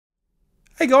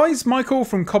Hey guys, Michael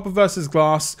from Copper vs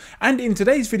Glass, and in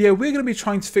today's video we're going to be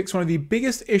trying to fix one of the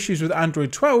biggest issues with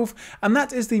Android 12, and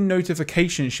that is the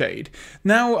notification shade.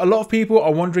 Now, a lot of people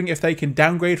are wondering if they can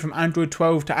downgrade from Android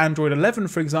 12 to Android 11,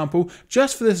 for example,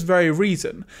 just for this very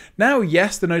reason. Now,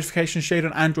 yes, the notification shade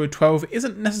on Android 12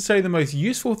 isn't necessarily the most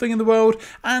useful thing in the world,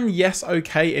 and yes,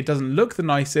 okay, it doesn't look the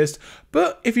nicest,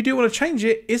 but if you do want to change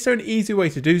it, is there an easy way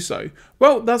to do so?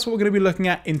 Well, that's what we're going to be looking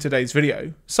at in today's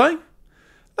video. So,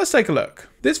 let's take a look.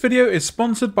 This video is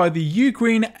sponsored by the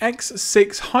Ugreen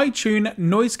X6 High Tune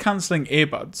Noise Cancelling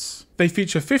Earbuds. They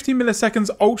feature 50 milliseconds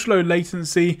ultra low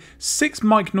latency, 6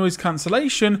 mic noise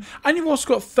cancellation, and you've also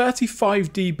got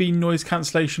 35 dB noise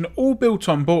cancellation all built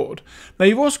on board. Now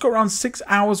you've also got around 6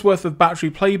 hours worth of battery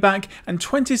playback and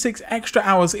 26 extra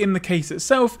hours in the case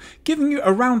itself, giving you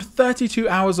around 32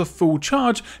 hours of full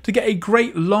charge to get a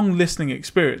great long listening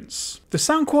experience. The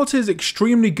sound quality is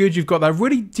extremely good. You've got that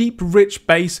really deep, rich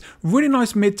bass, really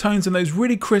nice mid-tones and those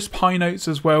really crisp high notes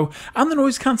as well, and the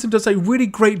noise cancelling does a really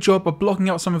great job of blocking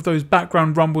out some of those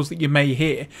background rumbles that you may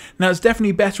hear. Now it's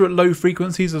definitely better at low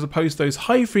frequencies as opposed to those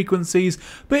high frequencies,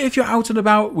 but if you're out and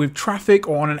about with traffic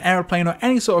or on an airplane or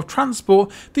any sort of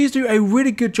transport, these do a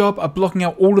really good job of blocking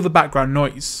out all of the background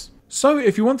noise. So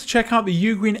if you want to check out the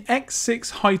Ugreen X6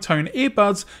 High Tone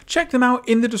earbuds, check them out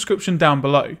in the description down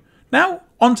below. Now,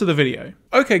 onto the video.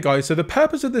 Okay guys, so the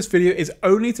purpose of this video is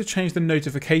only to change the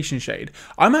notification shade.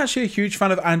 I'm actually a huge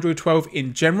fan of Android 12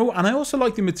 in general, and I also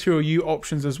like the Material U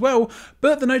options as well,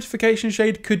 but the notification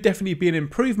shade could definitely be an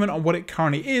improvement on what it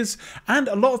currently is, and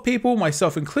a lot of people,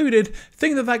 myself included,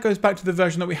 think that that goes back to the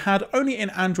version that we had only in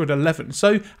Android 11.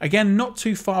 So again, not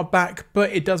too far back,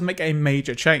 but it does make a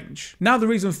major change. Now the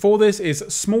reason for this is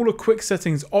smaller quick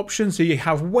settings option, so you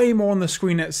have way more on the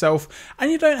screen itself,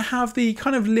 and you don't have the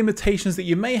kind of limitations that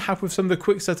you may have with some of the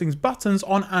quick settings buttons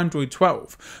on Android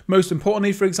 12. Most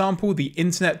importantly, for example, the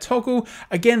internet toggle,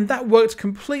 again, that worked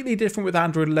completely different with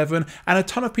Android 11, and a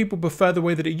ton of people prefer the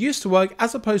way that it used to work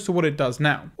as opposed to what it does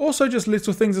now. Also, just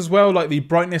little things as well, like the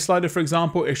brightness slider, for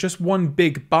example, it's just one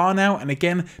big bar now, and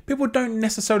again, people don't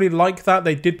necessarily like that.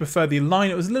 They did prefer the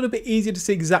line. It was a little bit easier to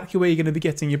see exactly where you're going to be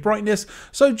getting your brightness,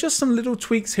 so just some little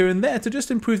tweaks here and there to just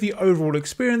improve the overall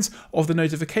experience of the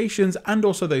notifications and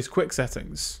also those quick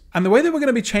settings. And the way that we're going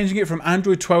to be changing it from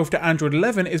Android 12 to Android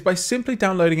 11 is by simply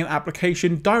downloading an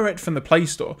application direct from the Play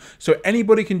Store. So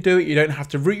anybody can do it. You don't have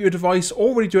to root your device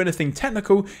or really do anything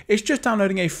technical. It's just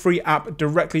downloading a free app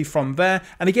directly from there.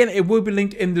 And again, it will be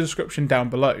linked in the description down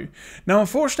below. Now,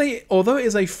 unfortunately, although it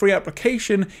is a free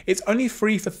application, it's only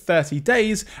free for 30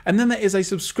 days. And then there is a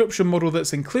subscription model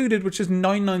that's included, which is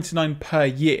 $9.99 per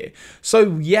year.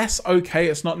 So yes, okay,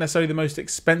 it's not necessarily the most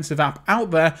expensive app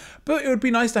out there, but it would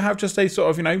be nice to have just a sort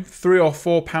of, £3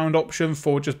 or £4 option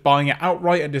for just buying it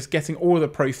outright and just getting all of the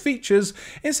pro features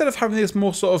instead of having this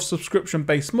more sort of subscription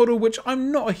based model, which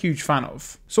I'm not a huge fan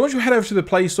of. So once you head over to the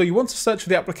Play Store, you want to search for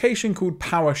the application called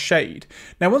Power Shade.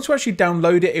 Now once you actually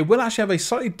download it, it will actually have a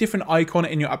slightly different icon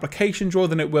in your application drawer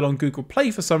than it will on Google Play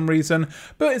for some reason,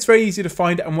 but it's very easy to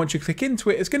find, and once you click into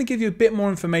it, it's going to give you a bit more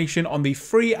information on the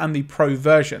free and the pro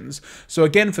versions. So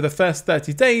again, for the first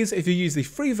 30 days, if you use the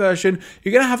free version,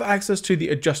 you're going to have access to the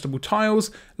adjustable tiles,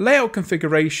 layout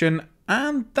configuration,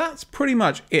 and that's pretty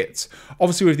much it.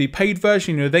 Obviously with the paid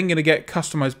version, you're then going to get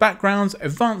customized backgrounds,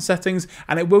 advanced settings,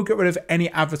 and it will get rid of any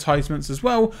advertisements as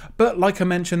well. But like I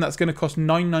mentioned, that's going to cost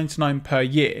 $9.99 per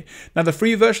year. Now the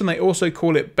free version, they also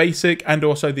call it basic and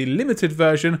also the limited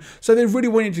version. So they really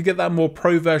want you to get that more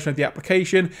pro version of the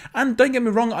application. And don't get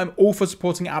me wrong, I'm all for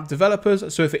supporting app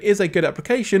developers. So if it is a good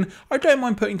application, I don't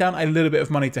mind putting down a little bit of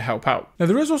money to help out. Now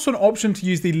there is also an option to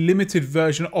use the limited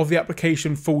version of the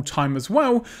application full time as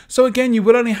well. So again, you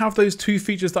will only have those two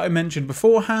features that I mentioned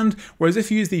beforehand, whereas if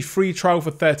you use the free trial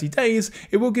for 30 days,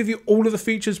 it will give you all of the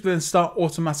features but then start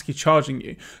automatically charging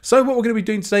you. So what we're going to be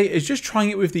doing today is just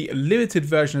trying it with the limited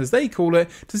version, as they call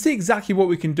it, to see exactly what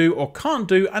we can do or can't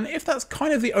do, and if that's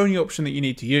kind of the only option that you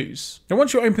need to use. Now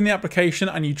once you open the application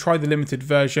and you try the limited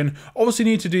version, obviously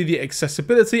you need to do the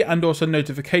accessibility and also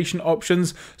notification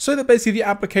options so that basically the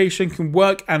application can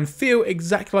work and feel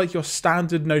exactly like your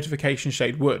standard notification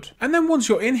shade would. And then once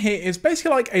you're in here, it's basically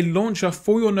like a launcher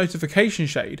for your notification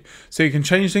shade. So you can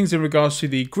change things in regards to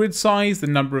the grid size, the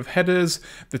number of headers,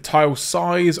 the tile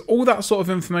size, all that sort of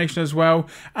information as well.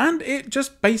 And it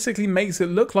just basically makes it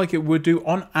look like it would do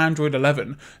on Android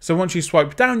 11. So once you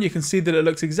swipe down, you can see that it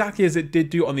looks exactly as it did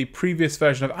do on the previous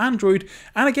version of Android.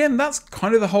 And again, that's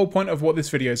kind of the whole point of what this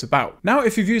video is about. Now,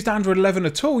 if you've used Android 11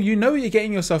 at all, you know what you're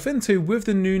getting yourself into with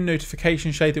the new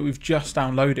notification shade that we've just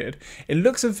downloaded. It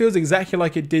looks and feels exactly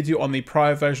like it did do on the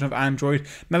prior version of of Android.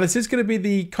 Now this is going to be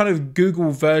the kind of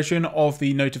Google version of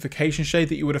the notification shade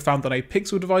that you would have found on a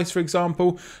Pixel device, for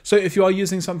example. So if you are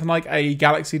using something like a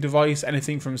Galaxy device,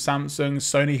 anything from Samsung,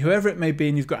 Sony, whoever it may be,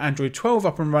 and you've got Android 12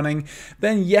 up and running,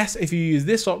 then yes, if you use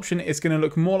this option, it's going to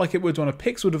look more like it would on a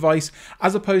Pixel device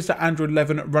as opposed to Android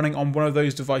 11 running on one of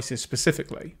those devices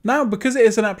specifically. Now, because it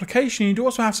is an application, you do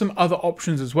also have some other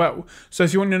options as well. So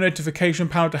if you want your notification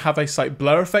panel to have a slight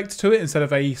blur effect to it instead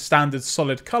of a standard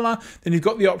solid color, then you've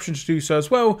got the option to do so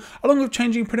as well, along with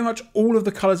changing pretty much all of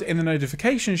the colors in the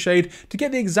notification shade to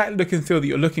get the exact look and feel that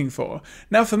you're looking for.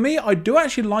 Now for me, I do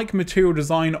actually like material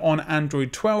design on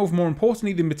Android 12, more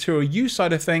importantly the material use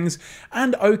side of things,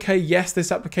 and okay, yes,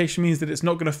 this application means that it's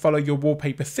not going to follow your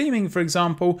wallpaper theming, for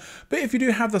example, but if you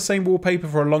do have the same wallpaper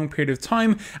for a long period of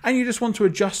time and you just want to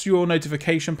adjust your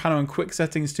notification panel and quick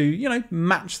settings to, you know,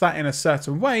 match that in a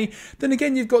certain way, then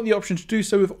again you've got the option to do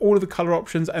so with all of the color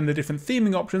options and the different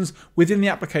theming options within the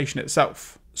application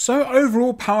itself. So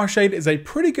overall, PowerShade is a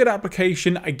pretty good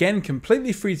application, again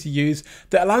completely free to use,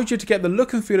 that allows you to get the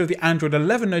look and feel of the Android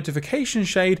 11 notification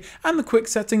shade and the quick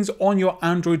settings on your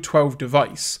Android 12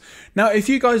 device. Now if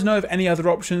you guys know of any other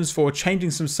options for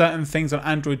changing some certain things on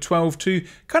Android 12 to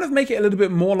kind of make it a little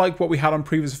bit more like what we had on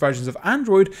previous versions of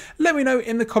Android, let me know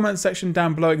in the comments section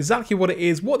down below exactly what it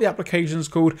is, what the application is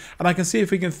called, and I can see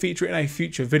if we can feature it in a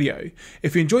future video.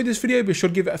 If you enjoyed this video, be sure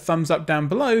to give it a thumbs up down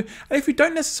below, and if you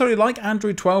don't necessarily like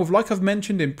Android 12, like I've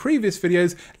mentioned in previous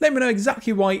videos, let me know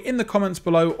exactly why in the comments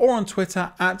below or on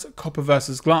Twitter at Copper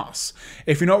vs Glass.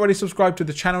 If you're not already subscribed to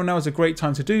the channel, now is a great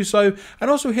time to do so,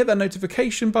 and also hit that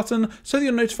notification button so that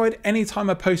you're notified anytime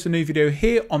I post a new video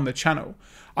here on the channel.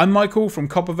 I'm Michael from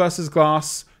Copper vs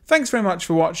Glass, thanks very much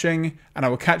for watching, and I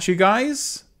will catch you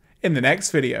guys in the next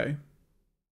video.